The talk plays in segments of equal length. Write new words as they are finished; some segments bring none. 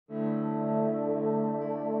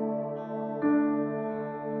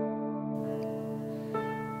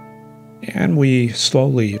And we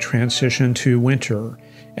slowly transition to winter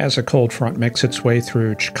as a cold front makes its way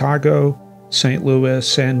through Chicago, St.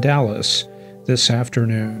 Louis, and Dallas this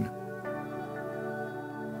afternoon.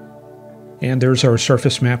 And there's our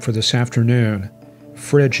surface map for this afternoon.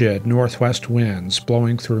 Frigid northwest winds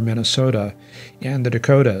blowing through Minnesota and the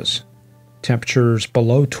Dakotas. Temperatures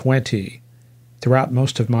below 20 throughout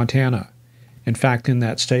most of Montana. In fact, in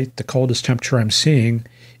that state, the coldest temperature I'm seeing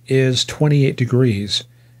is 28 degrees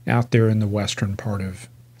out there in the western part of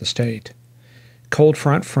the state. Cold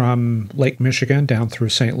front from Lake Michigan down through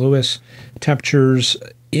St. Louis. Temperatures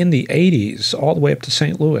in the 80s all the way up to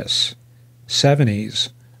St. Louis.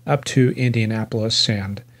 70s up to Indianapolis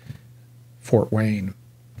and Fort Wayne.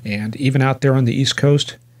 And even out there on the East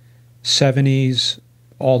Coast, 70s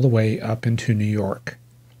all the way up into New York.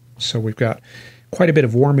 So we've got quite a bit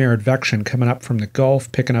of warm air advection coming up from the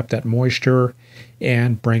Gulf, picking up that moisture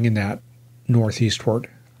and bringing that northeastward.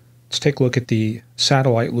 Let's take a look at the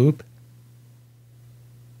satellite loop.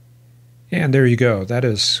 And there you go. That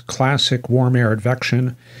is classic warm air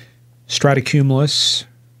advection. Stratocumulus,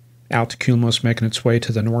 altocumulus making its way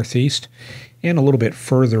to the northeast, and a little bit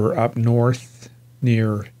further up north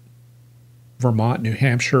near Vermont, New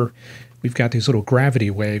Hampshire, we've got these little gravity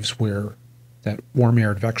waves where that warm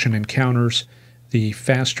air advection encounters the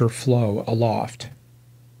faster flow aloft.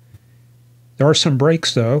 There are some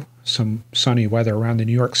breaks, though, some sunny weather around the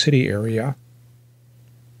New York City area,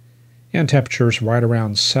 and temperatures right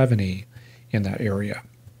around 70 in that area.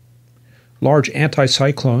 Large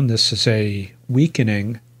anticyclone, this is a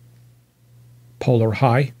weakening polar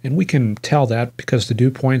high, and we can tell that because the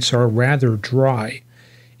dew points are rather dry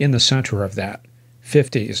in the center of that,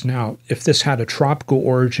 50s. Now, if this had a tropical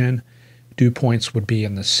origin, dew points would be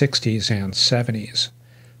in the 60s and 70s.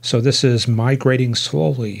 So this is migrating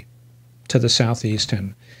slowly to the southeast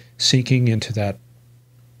and sinking into that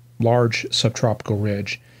large subtropical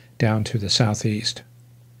ridge down to the southeast.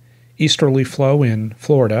 Easterly flow in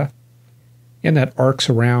Florida, and that arcs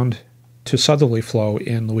around to southerly flow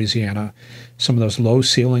in Louisiana. Some of those low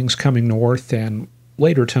ceilings coming north, and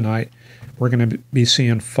later tonight we're going to be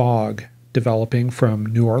seeing fog developing from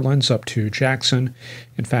New Orleans up to Jackson.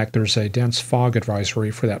 In fact, there's a dense fog advisory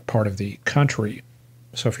for that part of the country.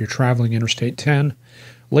 So if you're traveling Interstate 10,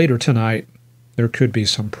 later tonight there could be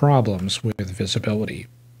some problems with visibility.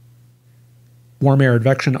 Warm air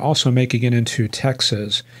advection also making it into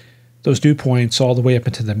Texas. Those dew points all the way up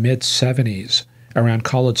into the mid-70s around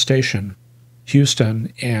College Station,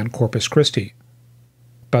 Houston, and Corpus Christi.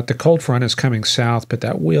 But the cold front is coming south, but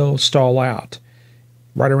that will stall out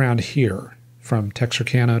right around here from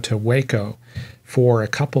Texarkana to Waco for a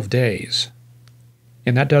couple of days.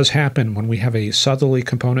 And that does happen when we have a southerly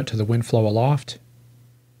component to the wind flow aloft.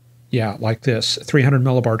 Yeah, like this, 300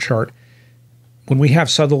 millibar chart. When we have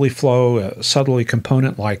southerly flow, a southerly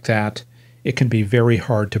component like that, it can be very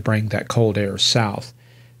hard to bring that cold air south.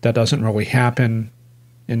 That doesn't really happen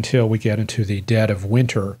until we get into the dead of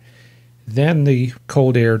winter. Then the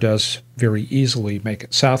cold air does very easily make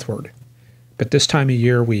it southward. But this time of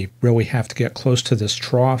year, we really have to get close to this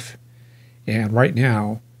trough. And right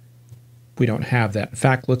now, we don't have that. In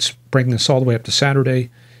fact, let's bring this all the way up to Saturday.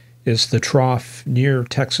 Is the trough near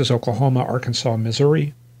Texas, Oklahoma, Arkansas,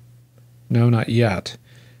 Missouri? No, not yet.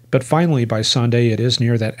 But finally, by Sunday, it is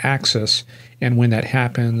near that axis, and when that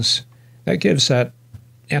happens, that gives that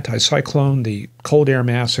anticyclone, the cold air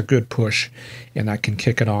mass, a good push, and that can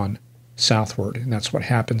kick it on southward, and that's what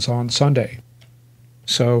happens on Sunday.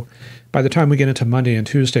 So by the time we get into Monday and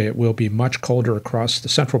Tuesday, it will be much colder across the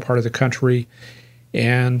central part of the country,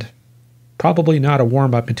 and probably not a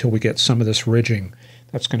warm-up until we get some of this ridging.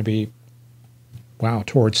 That's going to be,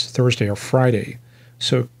 towards Thursday or Friday.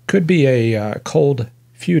 So it could be a cold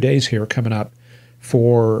few days here coming up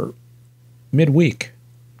for midweek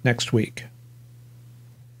next week.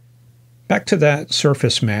 Back to that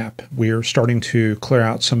surface map, we're starting to clear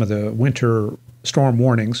out some of the winter storm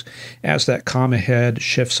warnings as that calm ahead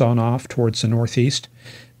shifts on off towards the northeast.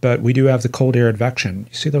 But we do have the cold air advection.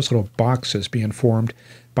 You see those little boxes being formed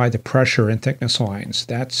by the pressure and thickness lines.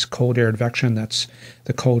 That's cold air advection. That's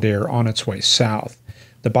the cold air on its way south.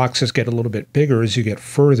 The boxes get a little bit bigger as you get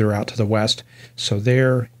further out to the west, so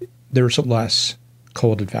there's less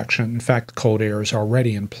cold advection. In fact, cold air is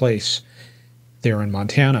already in place there in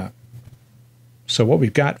Montana. So what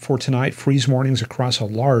we've got for tonight, freeze warnings across a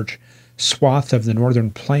large swath of the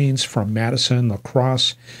northern plains from Madison, La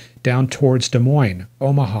Crosse, down towards Des Moines,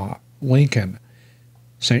 Omaha, Lincoln,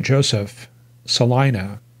 St. Joseph,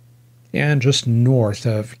 Salina, and just north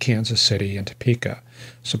of Kansas City and Topeka.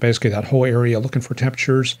 So basically that whole area looking for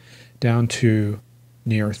temperatures down to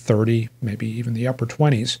near 30, maybe even the upper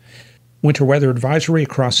 20s. Winter weather advisory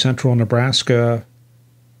across central Nebraska,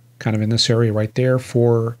 kind of in this area right there,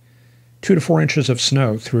 for 2 to 4 inches of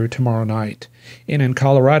snow through tomorrow night. And in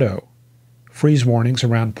Colorado, freeze warnings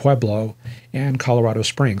around Pueblo and Colorado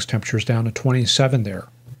Springs, temperatures down to 27 there.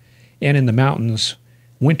 And in the mountains,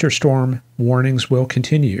 winter storm warnings will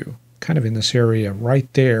continue, kind of in this area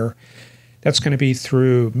right there. That's going to be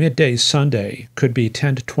through midday Sunday. Could be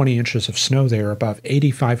 10 to 20 inches of snow there above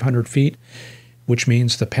 8,500 feet, which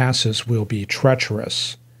means the passes will be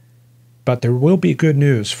treacherous. But there will be good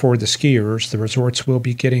news for the skiers. The resorts will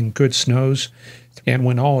be getting good snows. And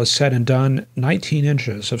when all is said and done, 19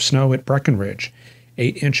 inches of snow at Breckenridge,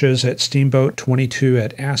 8 inches at Steamboat, 22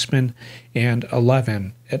 at Aspen, and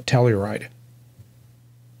 11 at Telluride.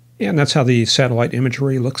 And that's how the satellite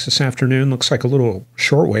imagery looks this afternoon. Looks like a little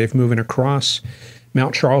shortwave moving across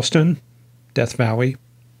Mount Charleston, Death Valley,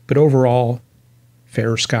 but overall,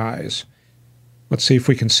 fair skies. Let's see if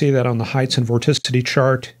we can see that on the heights and vorticity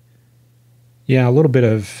chart. Yeah, a little bit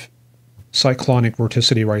of cyclonic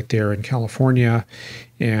vorticity right there in California,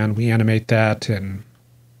 and we animate that and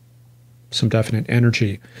some definite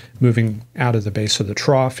energy moving out of the base of the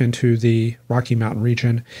trough into the Rocky Mountain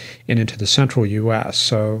region and into the central U.S.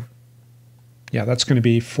 So, yeah, that's going to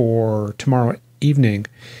be for tomorrow evening,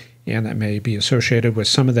 and that may be associated with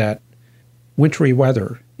some of that wintry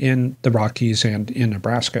weather in the Rockies and in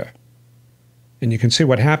Nebraska. And you can see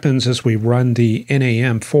what happens as we run the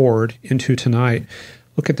NAM forward into tonight.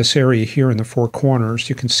 Look at this area here in the Four Corners.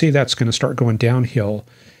 You can see that's going to start going downhill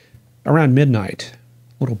around midnight.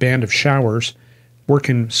 A little band of showers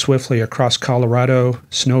working swiftly across Colorado,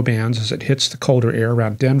 snow bands as it hits the colder air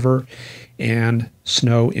around Denver, and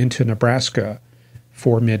snow into Nebraska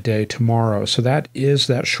for midday tomorrow. So that is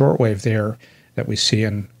that shortwave there that we see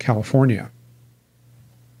in California.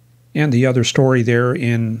 And the other story there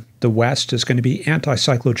in the west is going to be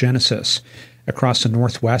anticyclogenesis across the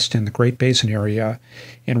northwest and the Great Basin area.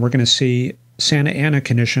 And we're going to see Santa Ana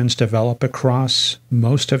conditions develop across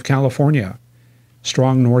most of California.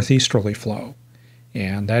 Strong northeasterly flow.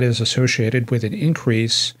 And that is associated with an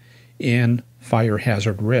increase in fire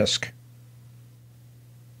hazard risk.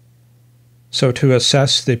 So to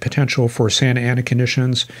assess the potential for Santa Ana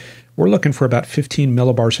conditions, we're looking for about 15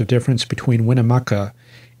 millibars of difference between Winnemucca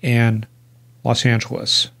and Los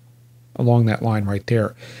Angeles, along that line right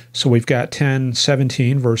there. So we've got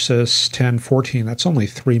 1017 versus 1014. That's only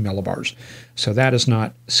 3 millibars. So that is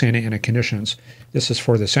not Santa Ana conditions. This is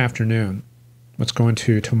for this afternoon. Let's go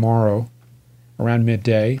into tomorrow around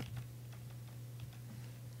midday.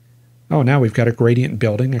 Oh, now we've got a gradient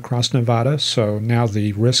building across Nevada, so now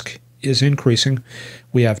the risk is increasing.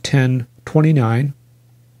 We have 1029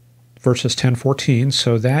 versus 1014,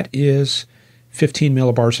 so that is 15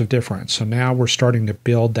 millibars of difference. So now we're starting to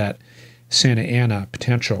build that Santa Ana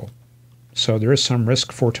potential. So there is some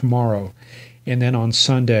risk for tomorrow. And then on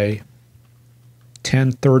Sunday,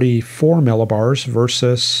 1034 millibars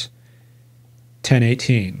versus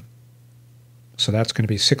 1018. So that's going to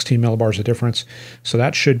be 16 millibars of difference. So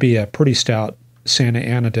that should be a pretty stout Santa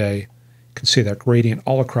Ana day. You can see that gradient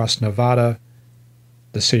all across Nevada,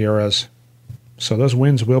 the Sierras. So those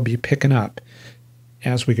winds will be picking up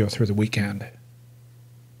as we go through the weekend.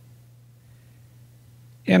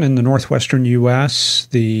 And in the northwestern U.S.,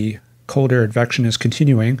 the cold air advection is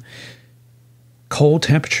continuing. Cold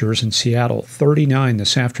temperatures in Seattle, 39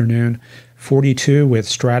 this afternoon, 42 with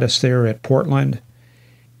stratus there at Portland.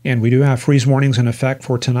 And we do have freeze warnings in effect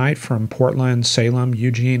for tonight from Portland, Salem,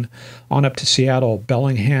 Eugene, on up to Seattle,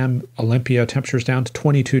 Bellingham, Olympia, temperatures down to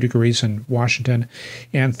 22 degrees in Washington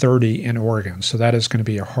and 30 in Oregon. So that is going to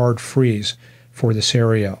be a hard freeze for this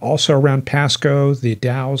area. Also around Pasco, the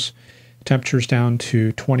Dows, temperatures down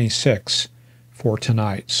to 26 for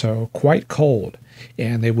tonight. So quite cold,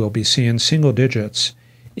 and they will be seeing single digits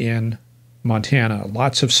in Montana.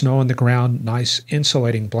 Lots of snow on the ground, nice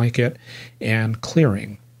insulating blanket, and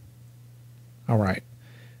clearing. All right,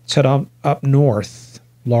 let's head on up north.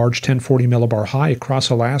 Large 1040 millibar high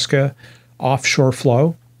across Alaska, offshore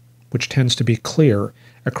flow, which tends to be clear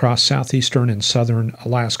across southeastern and southern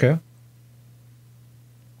Alaska.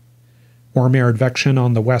 Warm air advection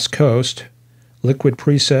on the west coast, liquid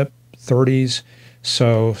precip, 30s,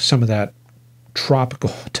 so some of that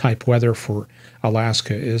tropical type weather for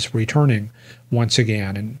Alaska is returning once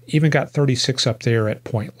again, and even got 36 up there at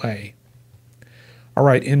Point Lay. All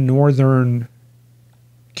right, in northern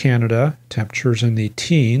Canada, temperatures in the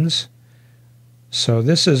teens. So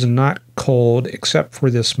this is not cold except for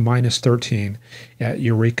this minus 13 at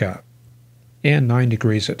Eureka and 9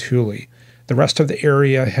 degrees at Thule. The rest of the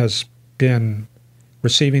area has been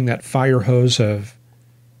receiving that fire hose of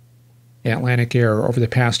Atlantic air over the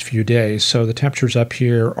past few days, so the temperatures up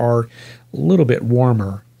here are a little bit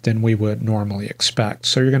warmer than we would normally expect.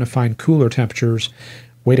 So you're going to find cooler temperatures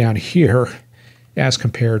way down here as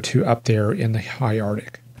compared to up there in the high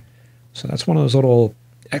Arctic. So that's one of those little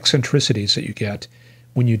eccentricities that you get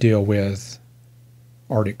when you deal with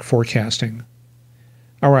Arctic forecasting.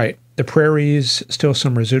 All right, the prairies, still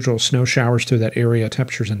some residual snow showers through that area,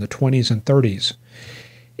 temperatures in the 20s and 30s.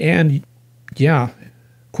 And yeah,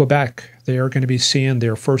 Quebec, they are going to be seeing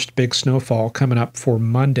their first big snowfall coming up for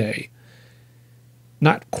Monday.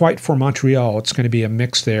 Not quite for Montreal, it's going to be a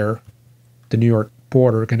mix there. The New York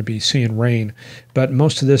border going to be seeing rain, but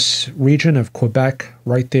most of this region of Quebec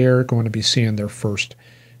right there going to be seeing their first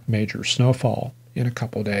major snowfall in a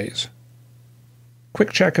couple days.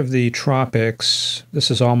 Quick check of the tropics. This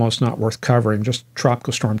is almost not worth covering. Just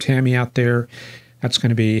Tropical Storm Tammy out there. That's going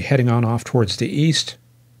to be heading on off towards the east.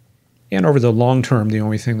 And over the long term, the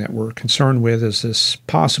only thing that we're concerned with is this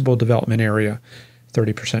possible development area.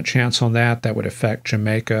 30% chance on that. That would affect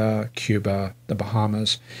Jamaica, Cuba, the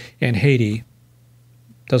Bahamas, and Haiti.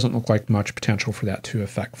 Doesn't look like much potential for that to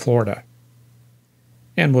affect Florida.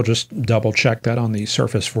 And we'll just double check that on the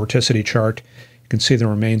surface vorticity chart. You can see the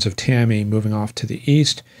remains of Tammy moving off to the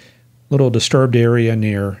east. Little disturbed area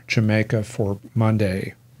near Jamaica for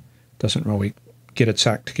Monday. Doesn't really get its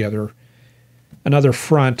act together. Another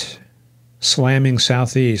front slamming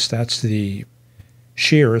southeast. That's the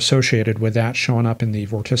shear associated with that showing up in the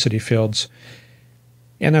vorticity fields.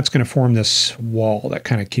 And that's going to form this wall that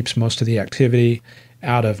kind of keeps most of the activity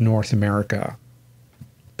out of North America.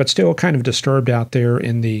 But still kind of disturbed out there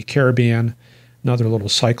in the Caribbean. Another little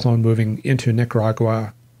cyclone moving into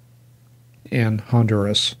Nicaragua and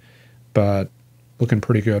Honduras, but looking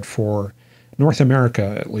pretty good for North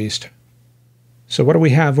America at least. So what do we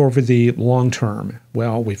have over the long term?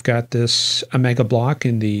 Well, we've got this omega block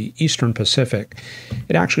in the Eastern Pacific.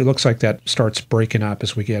 It actually looks like that starts breaking up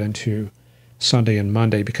as we get into Sunday and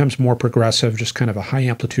Monday. Becomes more progressive, just kind of a high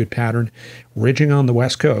amplitude pattern, ridging on the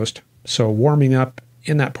west coast, so warming up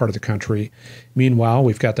in that part of the country. Meanwhile,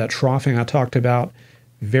 we've got that troughing I talked about,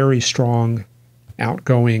 very strong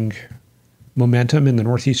outgoing momentum in the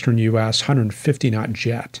northeastern U.S., 150-knot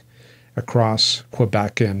jet across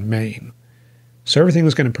Quebec and Maine. So everything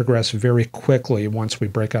is going to progress very quickly once we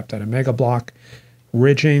break up that omega block,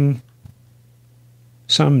 ridging,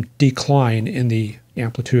 some decline in the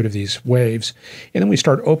amplitude of these waves, and then we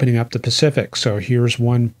start opening up the Pacific. So here's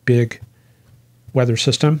one big weather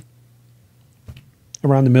system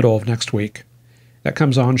around the middle of next week. That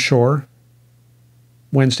comes onshore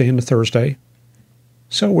Wednesday into Thursday.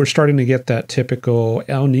 So we're starting to get that typical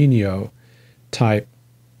El Nino type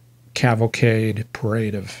cavalcade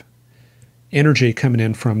parade of energy coming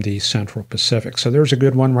in from the Central Pacific. So there's a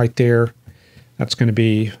good one right there. That's going to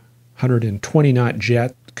be 120-knot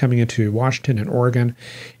jet coming into Washington and Oregon.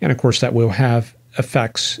 And of course, that will have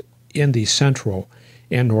effects in the central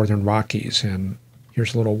and northern Rockies. And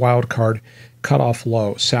here's a little wild card, cutoff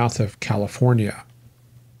low south of California.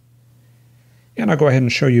 And I'll go ahead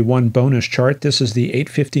and show you one bonus chart. This is the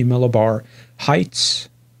 850 millibar heights,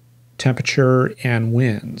 temperature, and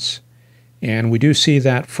winds. And we do see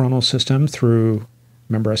that frontal system through,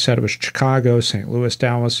 remember I said it was Chicago, St. Louis,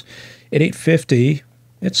 Dallas. At 850,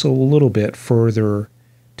 it's a little bit further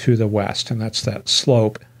to the west, and that's that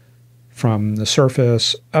slope from the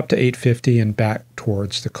surface up to 850 and back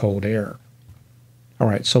towards the cold air. All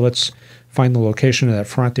right, so let's find the location of that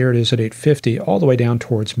front. There it is at 850, all the way down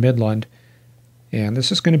towards Midland. And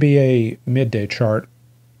this is going to be a midday chart.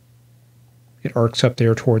 It arcs up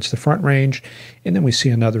there towards the front range, and then we see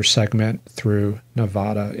another segment through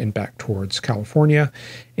Nevada and back towards California,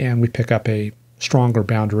 and we pick up a stronger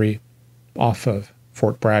boundary off of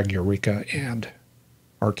Fort Bragg, Eureka, and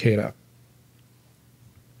Arcata.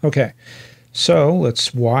 Okay, so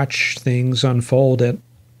let's watch things unfold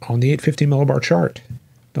on the 850 millibar chart.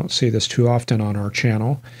 Don't see this too often on our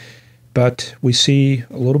channel, but we see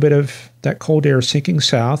a little bit of that cold air sinking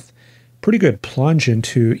south. Pretty good plunge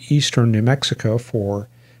into eastern New Mexico for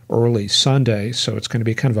early Sunday, so it's going to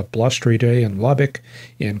be kind of a blustery day in Lubbock,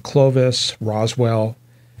 in Clovis, Roswell.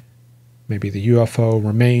 Maybe the UFO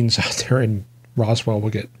remains out there in Roswell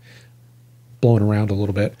will get blown around a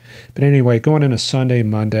little bit. But anyway, going into Sunday,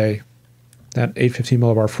 Monday, that 850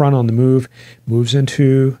 millibar front on the move moves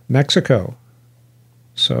into Mexico.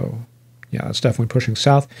 So, yeah, it's definitely pushing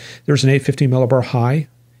south. There's an 850 millibar high.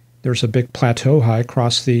 There's a big plateau high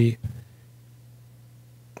across the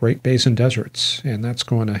Great Basin deserts, and that's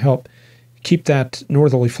going to help keep that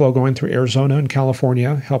northerly flow going through Arizona and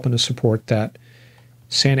California, helping to support that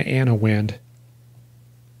Santa Ana wind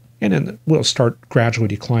And then we'll start gradually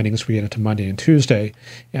declining as we get into Monday and Tuesday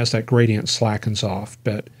as that gradient slackens off.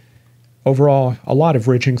 But overall, a lot of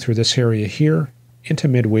ridging through this area here into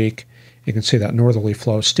midweek. You can see that northerly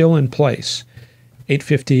flow still in place.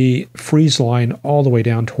 850 freeze line all the way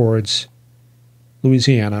down towards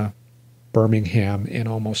Louisiana, Birmingham, and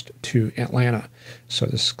almost to Atlanta. So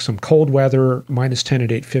there's some cold weather, -10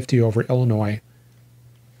 at 850 over Illinois,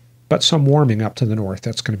 but some warming up to the north.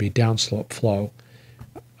 That's going to be downslope flow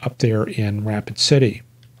up there in Rapid City.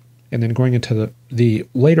 And then going into the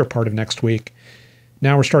later part of next week,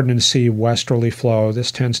 now we're starting to see westerly flow.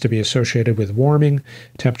 This tends to be associated with warming.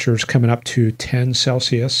 Temperatures coming up to 10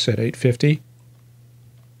 Celsius at 850.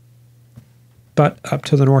 But up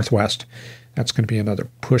to the northwest, that's going to be another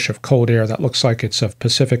push of cold air that looks like it's of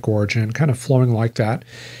Pacific origin, kind of flowing like that.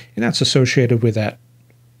 And that's associated with that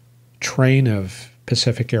train of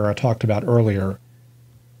Pacific air I talked about earlier.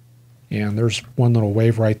 And there's one little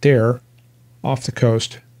wave right there off the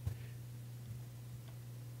coast.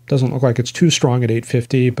 Doesn't look like it's too strong at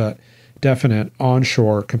 850, but definite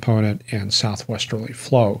onshore component and southwesterly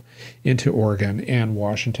flow into Oregon and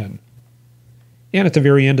Washington. And at the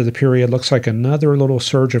very end of the period, looks like another little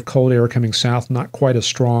surge of cold air coming south, not quite as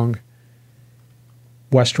strong.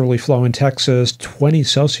 Westerly flow in Texas, 20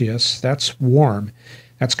 Celsius. That's warm.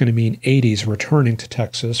 That's going to mean 80s returning to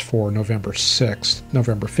Texas for November 6th,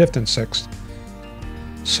 November 5th and 6th.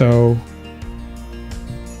 So,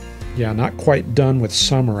 yeah, not quite done with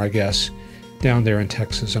summer, I guess, down there in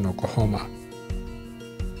Texas and Oklahoma.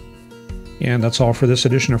 And that's all for this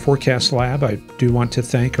edition of Forecast Lab. I do want to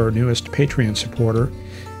thank our newest Patreon supporter,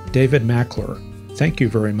 David Mackler. Thank you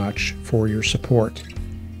very much for your support.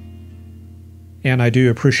 And I do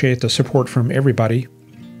appreciate the support from everybody.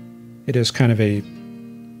 It is kind of a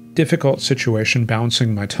difficult situation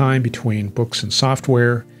balancing my time between books and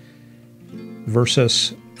software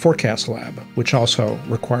versus Forecast Lab, which also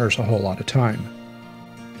requires a whole lot of time.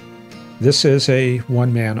 This is a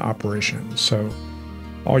one-man operation, so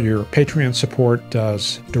all your Patreon support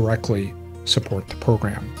does directly support the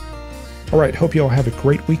program. All right, hope you all have a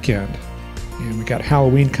great weekend. And we got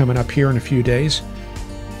Halloween coming up here in a few days.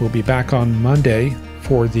 We'll be back on Monday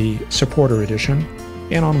for the supporter edition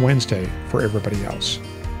and on Wednesday for everybody else.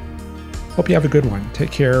 Hope you have a good one.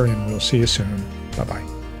 Take care, and we'll see you soon.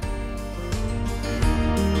 Bye-bye.